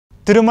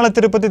తిరుమల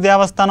తిరుపతి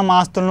దేవస్థానం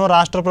ఆస్తులను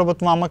రాష్ట్ర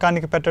ప్రభుత్వం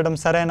అమ్మకానికి పెట్టడం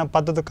సరైన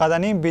పద్ధతి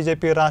కాదని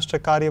బీజేపీ రాష్ట్ర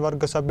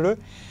కార్యవర్గ సభ్యుడు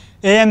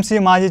ఏఎంసీ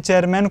మాజీ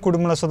చైర్మన్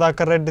కుడుముల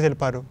సుధాకర్ రెడ్డి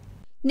తెలిపారు.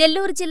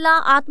 నెల్లూరు జిల్లా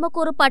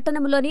ఆత్మకూరు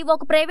పట్టణంలోని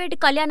ఒక ప్రైవేటు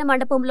కళ్యాణ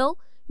మండపంలో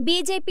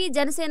బీజేపీ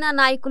జనసేన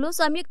నాయకులు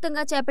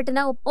సంయుక్తంగా చేపట్టిన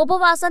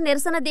ఉపవాస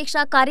నిరసన దీక్ష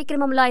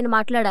కార్యక్రమంలో ఆయన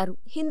మాట్లాడారు.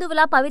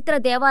 హిందువుల పవిత్ర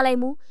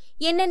దేవాలయము,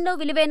 ఎన్నెన్నో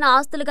విలువైన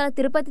ఆస్తులు గల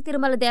తిరుపతి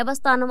తిరుమల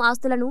దేవస్థానం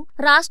ఆస్తులను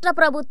రాష్ట్ర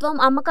ప్రభుత్వం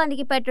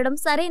అమ్మకానికి పెట్టడం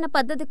సరైన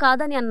పద్ధతి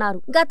కాదని అన్నారు.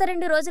 గత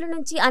 2 రోజుల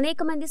నుంచి అనేక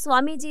మంది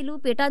స్వామీజీలు,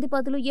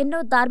 పీఠాధిపతులు, ఎన్నో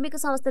ధార్మిక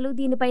సంస్థలు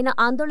దీనిపైన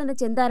ఆందోళన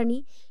చెందారని,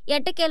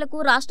 ఎట్టకేలకు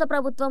రాష్ట్ర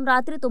ప్రభుత్వం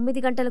రాత్రి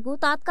 9 గంటలకు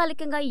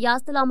తాత్కాలికంగా ఈ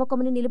ఆస్తుల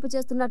అమ్మకంని నిలుపు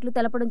చేస్తున్నట్లు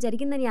తెలపడం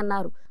జరిగిందని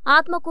అన్నారు.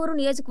 ఆత్మకూరు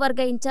నియోజకవర్గ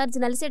ఇన్ఛార్జ్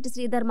నలిశెట్టి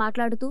శ్రీధర్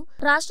మాట్లాడుతూ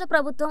రాష్ట్ర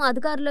ప్రభుత్వం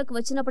అధికారంలోకి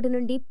వచ్చినప్పటి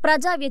నుండి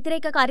ప్రజా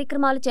వ్యతిరేక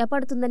కార్యక్రమాలు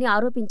చేపడుతుందని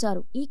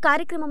ఆరోపించారు. ఈ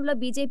కార్యక్రమంలో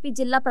బీజేపీ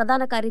జిల్లా ప్రధాన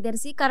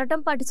కార్యదర్శి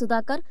కరటంపాటి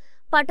సుధాకర్,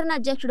 పట్టణ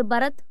అధ్యక్షుడు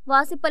భరత్,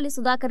 వాసిపల్లి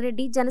సుధాకర్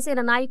రెడ్డి, జనసేన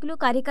నాయకులు,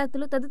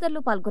 కార్యకర్తలు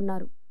తదితరులు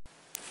పాల్గొన్నారు.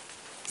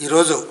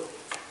 ఈరోజు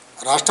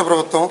రాష్ట్ర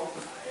ప్రభుత్వం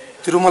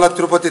తిరుమల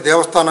తిరుపతి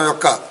దేవస్థానం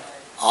యొక్క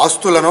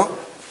ఆస్తులను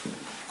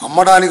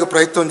అమ్మడానికి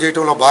ప్రయత్నం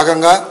చేయడంలో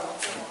భాగంగా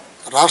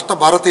రాష్ట్ర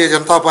భారతీయ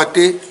జనతా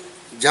పార్టీ,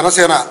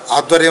 జనసేన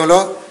ఆధ్వర్యంలో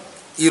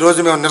ఈరోజు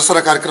మేము నిరసన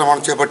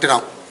కార్యక్రమాన్ని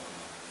చేపట్టినాం.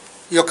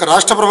 ఈ యొక్క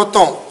రాష్ట్ర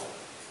ప్రభుత్వం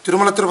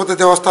తిరుమల తిరుపతి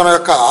దేవస్థానం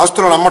యొక్క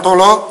ఆస్తులను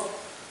అమ్మటంలో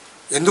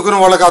ఎందుకుని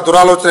వాళ్ళకి ఆ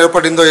దురాలోచన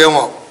ఏర్పడిందో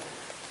ఏమో.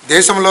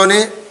 దేశంలోని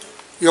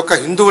ఈ యొక్క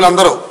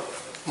హిందువులందరూ,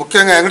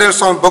 ముఖ్యంగా వెంకటేశ్వర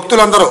స్వామి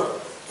భక్తులందరూ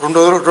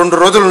రెండు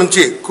రోజుల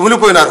నుంచి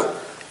కుమిలిపోయినారు.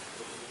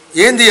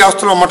 ఏంది ఈ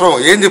ఆస్తులు అమ్మటం,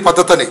 ఏంది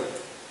పద్ధతిని.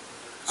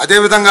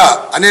 అదేవిధంగా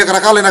అనేక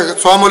రకాలైన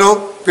స్వాములు,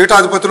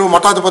 పీఠాధిపతులు,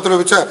 మఠాధిపతులు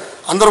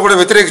అందరూ కూడా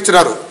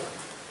వ్యతిరేకించినారు.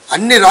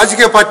 అన్ని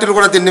రాజకీయ పార్టీలు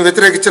కూడా దీన్ని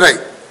వ్యతిరేకించినాయి.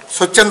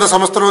 స్వచ్ఛంద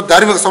సంస్థలు,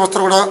 ధార్మిక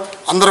సంస్థలు కూడా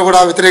అందరూ కూడా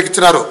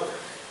వ్యతిరేకించినారు.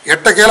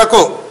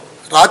 ఎట్టకేలకు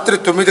రాత్రి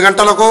 9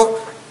 గంటలకు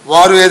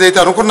వారు ఏదైతే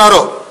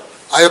అనుకున్నారో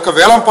ఆ యొక్క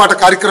వేలంపాట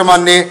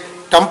కార్యక్రమాన్ని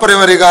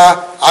టెంపరవరీగా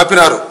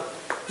ఆపినారు.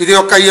 ఈ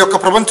యొక్క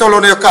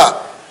ప్రపంచంలోని యొక్క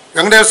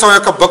వెంకటేశ్వర స్వామి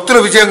యొక్క భక్తుల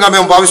విజయంగా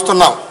మేము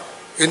భావిస్తున్నాం.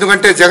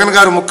 ఎందుకంటే జగన్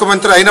గారు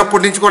ముఖ్యమంత్రి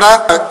అయినప్పటి నుంచి కూడా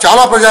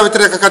చాలా ప్రజా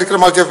వ్యతిరేక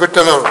కార్యక్రమాలు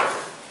చేపట్టినారు.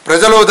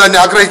 ప్రజలు దాన్ని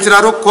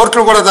ఆగ్రహించినారు.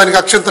 కోర్టులు కూడా దానికి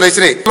అక్షంతలు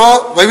వేసినాయి.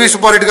 వైవి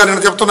సుబ్బారెడ్డి గారు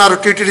నిన్న చెప్తున్నారు,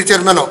 టీటీడీ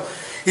చైర్మన్,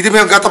 ఇది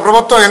మేము గత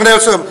ప్రభుత్వం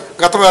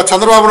గత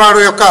చంద్రబాబు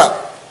నాయుడు యొక్క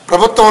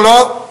ప్రభుత్వంలో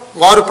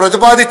వారు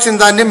ప్రతిపాదించిన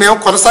దాన్ని మేము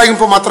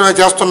కొనసాగింపు మాత్రమే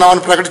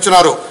చేస్తున్నామని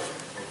ప్రకటించినారు.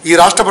 ఈ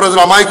రాష్ట్ర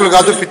ప్రజలు అమాయకులు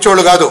కాదు,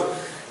 పిచ్చోళ్ళు కాదు.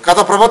 గత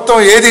ప్రభుత్వం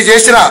ఏది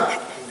చేసినా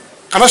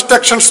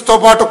కన్స్ట్రక్షన్స్తో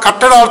పాటు,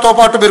 కట్టడాలతో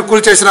పాటు మీరు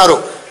కూల్చేసినారు.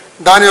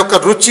 దాని యొక్క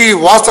రుచి,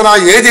 వాసన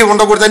ఏది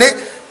ఉండకూడదని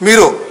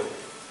మీరు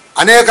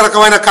అనేక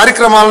రకమైన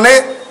కార్యక్రమాలని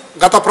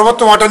గత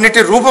ప్రభుత్వం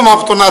వాటన్నిటి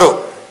రూపుమాపుతున్నారు.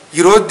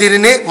 ఈరోజు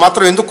దీనిని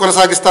మాత్రం ఎందుకు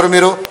కొనసాగిస్తారు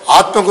మీరు?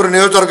 ఆత్మకూరు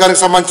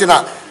నియోజకవర్గానికి సంబంధించిన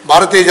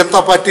భారతీయ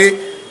జనతా పార్టీ,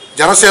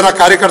 జనసేన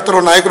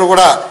కార్యకర్తలు, నాయకులు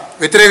కూడా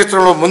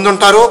వ్యతిరేకించడంలో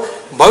ముందుంటారు.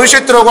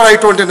 భవిష్యత్తులో కూడా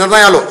ఇటువంటి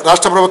నిర్ణయాలు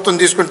రాష్ట్ర ప్రభుత్వం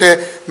తీసుకుంటే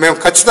మేము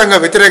ఖచ్చితంగా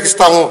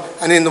వ్యతిరేకిస్తాము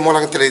అని ఇందు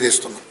మూలంగా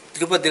తెలియజేస్తున్నాం.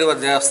 తిరుపతి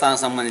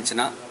దేవస్థానానికి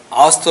సంబంధించిన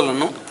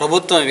ఆస్తులను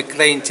ప్రభుత్వం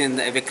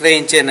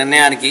విక్రయించే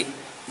నిర్ణయానికి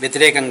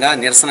వ్యతిరేకంగా,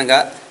 నిరసనగా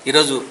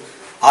ఈరోజు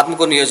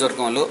ఆత్మకూరు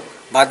నియోజకవర్గంలో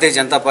భారతీయ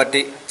జనతా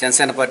పార్టీ,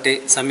 జనసేన పార్టీ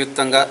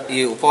సంయుక్తంగా ఈ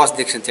ఉపవాస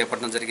దీక్షను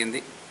చేపట్టడం జరిగింది.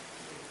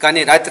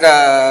 కానీ రాత్రి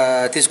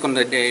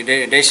తీసుకున్న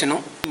డెసిషను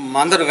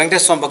అందరూ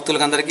వెంకటేశ్వర స్వామి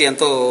భక్తులకందరికీ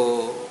ఎంతో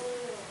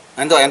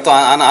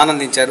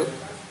ఆనందించారు.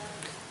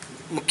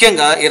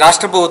 ముఖ్యంగా ఈ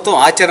రాష్ట్ర ప్రభుత్వం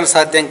ఆచరణ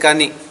సాధ్యం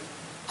కాని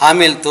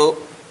హామీలతో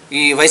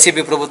ఈ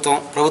వైసీపీ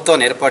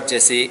ప్రభుత్వాన్ని ఏర్పాటు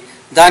చేసి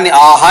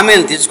ఆ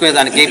హామీలను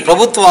తీసుకునేదానికి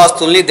ప్రభుత్వ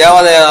ఆస్తుల్ని,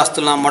 దేవాలయ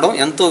ఆస్తులను అమ్మడం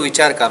ఎంతో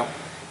విచారకరం.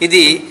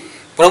 ఇది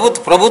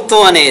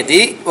ప్రభుత్వం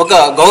అనేది ఒక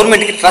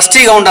గవర్నమెంట్కి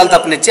ట్రస్టీగా ఉండాలి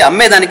తప్పనిచ్చి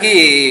అమ్మేదానికి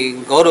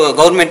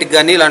గవర్నమెంట్కి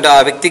కానీ ఇలాంటి ఆ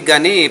వ్యక్తికి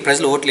కానీ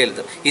ప్రజలు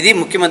ఓట్లేదు. ఇది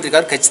ముఖ్యమంత్రి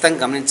గారు ఖచ్చితంగా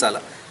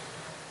గమనించాలి.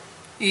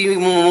 ఈ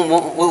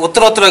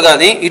ఉత్తరోత్తర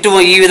కానీ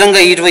ఈ విధంగా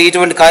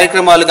ఇటువంటి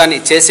కార్యక్రమాలు కానీ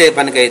చేసే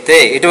పనికైతే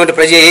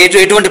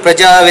ఎటువంటి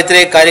ప్రజా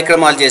వ్యతిరేక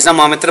కార్యక్రమాలు చేసినా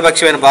మా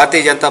మిత్రపక్షమైన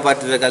భారతీయ జనతా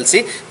పార్టీతో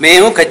కలిసి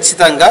మేము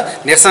ఖచ్చితంగా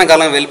నిరసన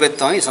కాలం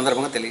వెలిపెత్తామని ఈ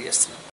సందర్భంగా తెలియజేస్తున్నాం.